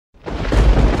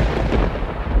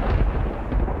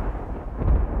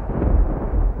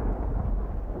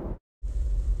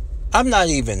I'm not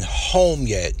even home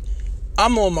yet.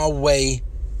 I'm on my way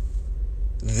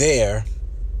there.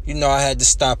 You know, I had to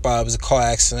stop by. It was a car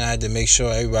accident. I had to make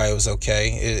sure everybody was okay.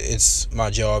 It's my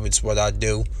job. It's what I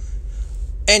do.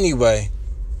 Anyway,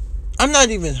 I'm not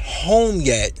even home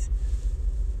yet.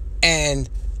 And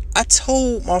I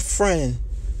told my friend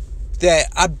that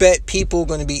I bet people are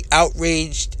going to be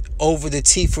outraged over the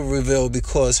Tifa reveal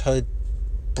because her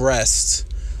breasts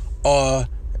are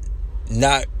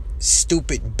not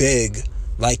stupid big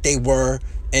like they were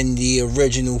in the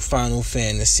original Final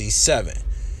Fantasy VII.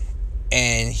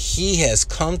 And he has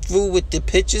come through with the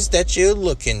pictures that you're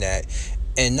looking at.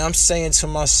 And I'm saying to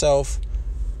myself,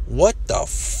 what the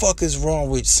fuck is wrong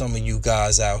with some of you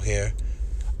guys out here?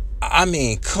 I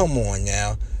mean, come on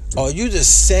now. Are you the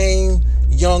same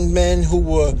young men who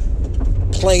were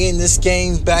playing this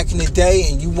game back in the day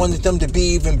and you wanted them to be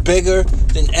even bigger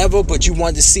than ever, but you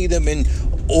wanted to see them in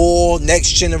all next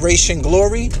generation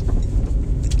glory?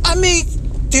 I mean,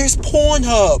 there's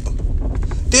Pornhub.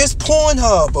 There's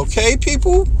Pornhub, okay,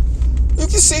 people? You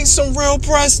can see some real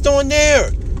breasts on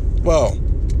there. Well,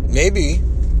 maybe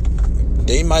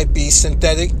they might be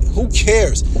synthetic. Who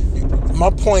cares? My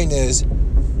point is,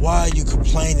 why are you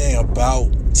complaining about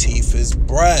Tifa's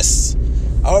breasts?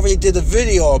 I already did a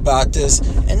video about this,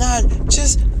 and I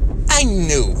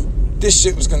knew this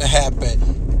shit was gonna happen.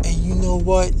 And you know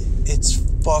what? It's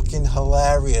fucking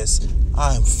hilarious.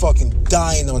 I am fucking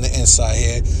dying on the inside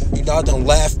here. You know, I done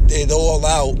laughed it all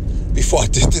out before I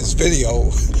did this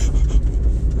video.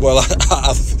 Well, I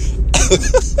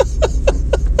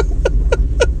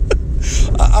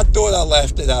thought I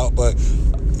laughed it out, but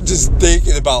just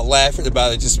thinking about laughing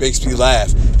about it just makes me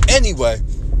laugh. Anyway,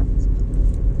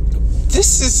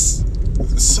 this is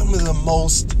some of the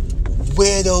most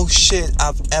weirdo shit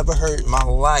I've ever heard in my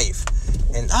life.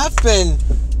 And I've been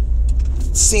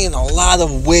seeing a lot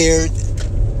of weird,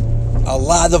 a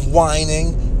lot of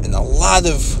whining, and a lot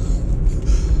of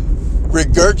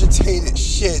regurgitated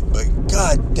shit, but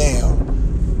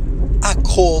goddamn, I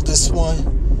called this one,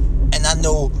 and I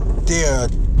know there are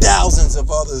thousands of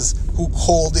others who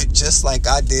called it just like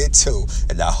I did too.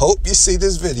 And I hope you see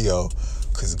this video,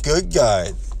 because good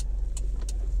God,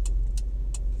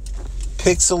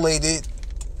 pixelated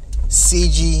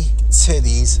CG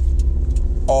titties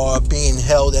are being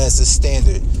held as the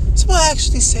standard. Someone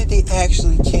actually said they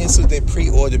actually canceled their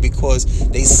pre-order because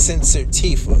they censored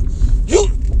Tifa. You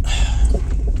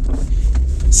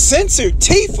censored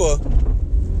Tifa?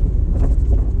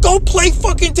 Go play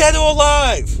fucking Dead or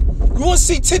Alive. You want to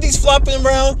see titties flopping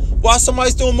around while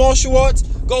somebody's doing martial arts?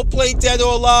 Go play Dead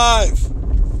or Alive.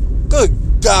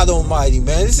 Good God almighty,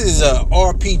 man. This is a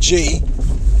RPG.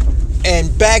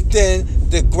 And back then,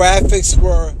 the graphics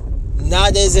were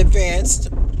not as advanced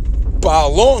by a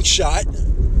long shot.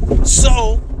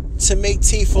 So, to make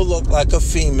Tifa look like a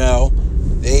female,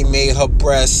 they made her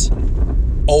breasts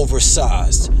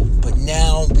oversized. But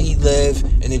now we live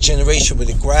in a generation where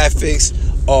the graphics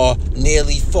are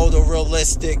nearly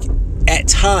photorealistic at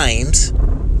times,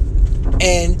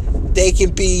 and they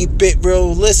can be a bit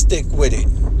realistic with it.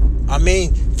 I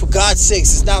mean, for God's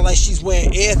sakes, it's not like she's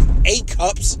wearing A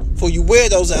cups for you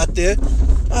weirdos out there.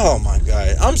 Oh my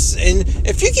God. And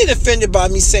if you get offended by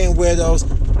me saying weirdos,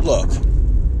 look,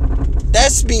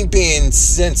 that's me being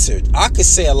censored. I could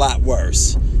say a lot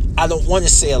worse. I don't want to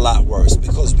say a lot worse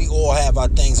because we all have our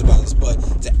things about us, but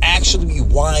to actually be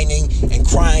whining and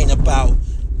crying about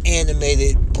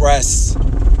animated breasts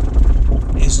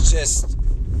is just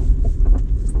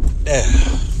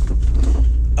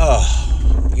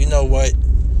you know what?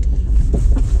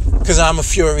 Because I'm a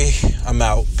fury. I'm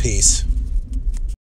out. Peace.